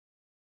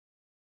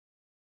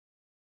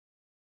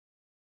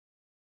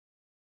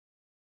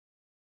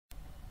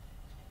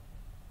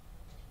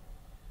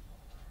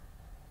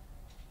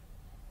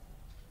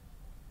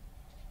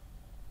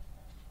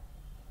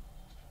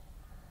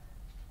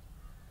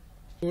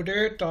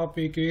Today's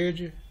topic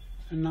is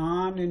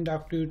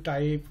non-inductive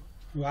type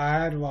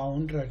wire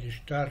wound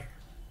resistor.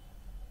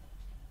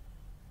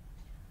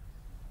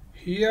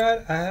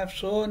 Here I have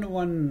shown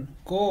one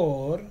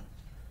core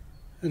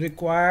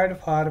required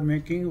for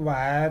making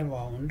wire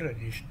wound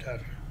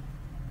resistor.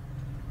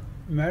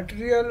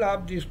 Material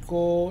of this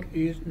core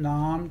is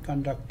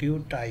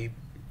non-conductive type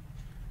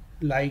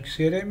like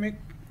ceramic.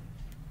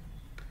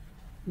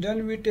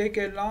 Then we take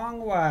a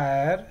long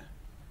wire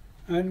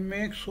and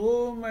make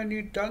so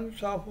many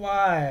tons of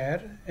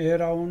wire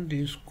around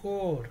this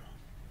core,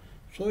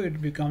 so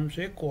it becomes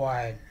a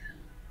coil.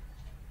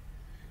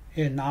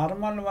 A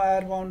normal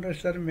wire wound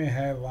resistor may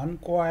have one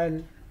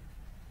coil,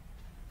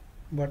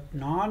 but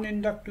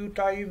non-inductive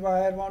type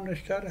wire wound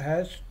resistor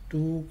has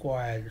two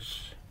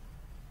coils.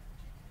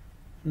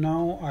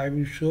 Now I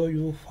will show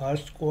you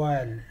first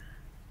coil.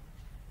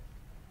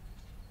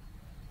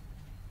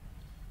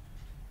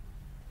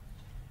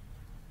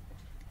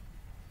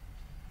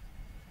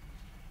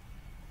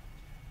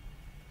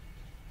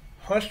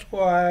 First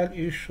coil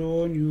is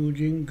shown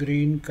using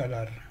green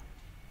color.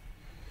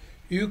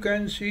 You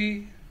can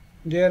see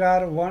there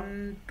are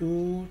 1,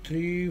 2,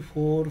 3,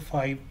 4,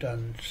 5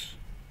 turns.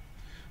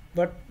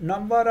 But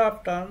number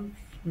of turns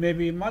may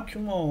be much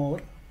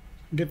more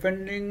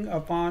depending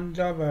upon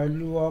the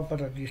value of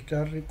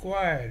resistor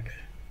required.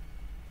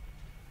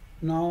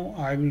 Now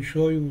I will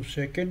show you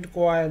second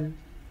coil.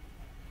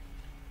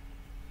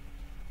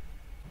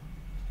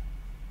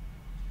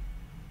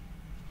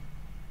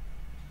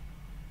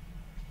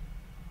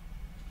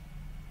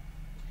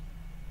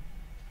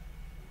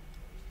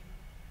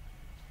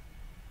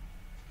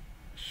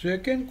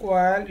 Second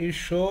coil is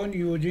shown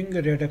using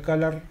red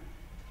color.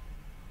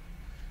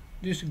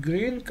 This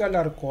green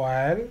color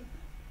coil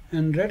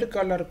and red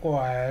color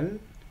coil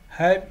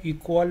have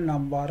equal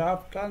number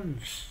of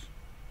turns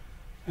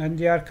and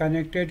they are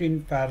connected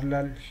in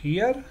parallel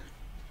here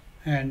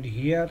and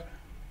here.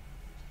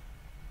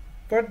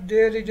 But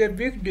there is a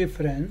big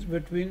difference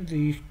between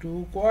these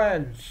two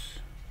coils.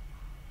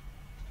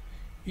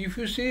 If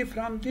you see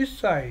from this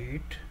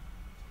side,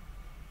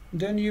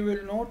 then you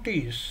will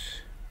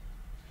notice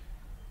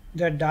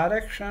the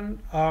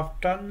direction of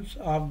turns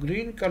of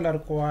green color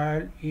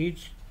coil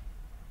is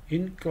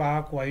in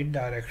clockwise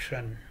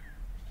direction,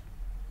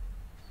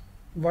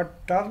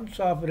 but turns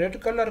of red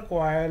color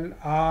coil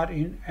are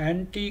in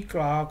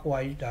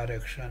anti-clockwise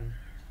direction.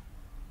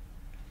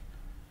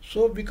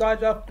 So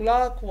because of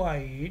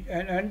clockwise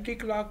and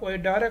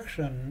anti-clockwise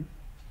direction,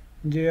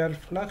 their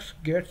flux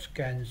gets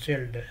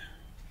cancelled.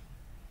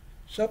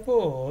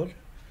 Suppose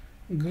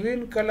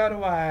green color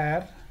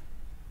wire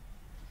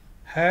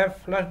have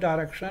flux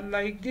direction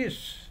like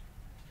this.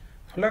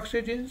 Flux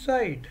is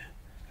inside.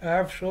 I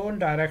have shown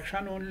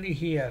direction only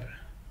here.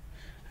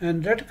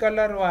 And red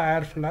color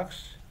wire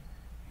flux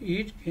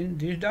is in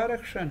this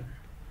direction.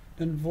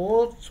 Then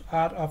both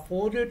are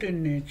opposite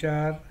in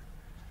nature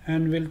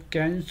and will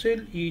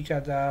cancel each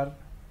other,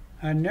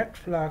 and net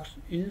flux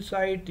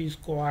inside this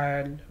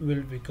coil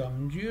will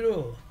become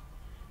zero.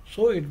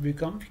 So it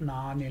becomes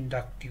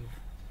non-inductive.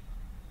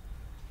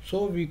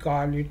 So we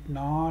call it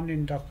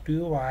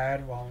non-inductive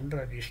wire wound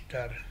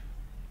resistor.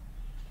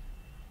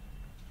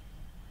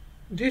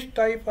 This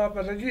type of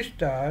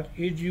resistor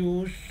is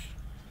used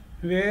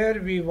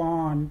where we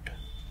want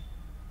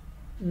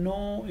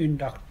no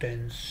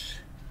inductance.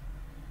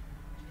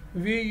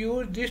 We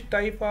use this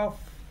type of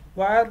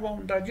wire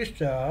wound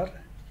resistor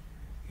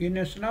in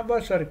a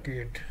snubber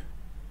circuit.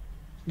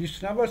 This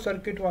snubber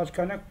circuit was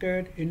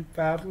connected in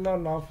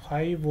parallel of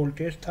high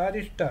voltage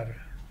thyristor.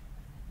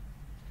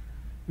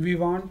 We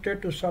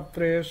wanted to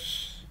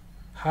suppress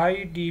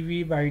high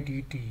dV by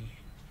dt,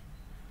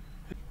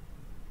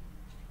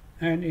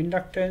 and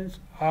inductance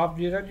of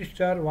the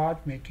resistor was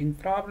making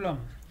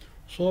problem.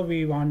 So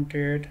we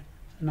wanted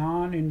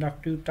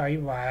non-inductive type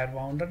wire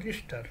wound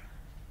resistor.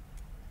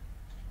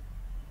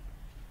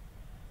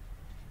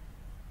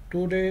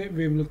 Today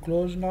we will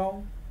close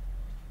now.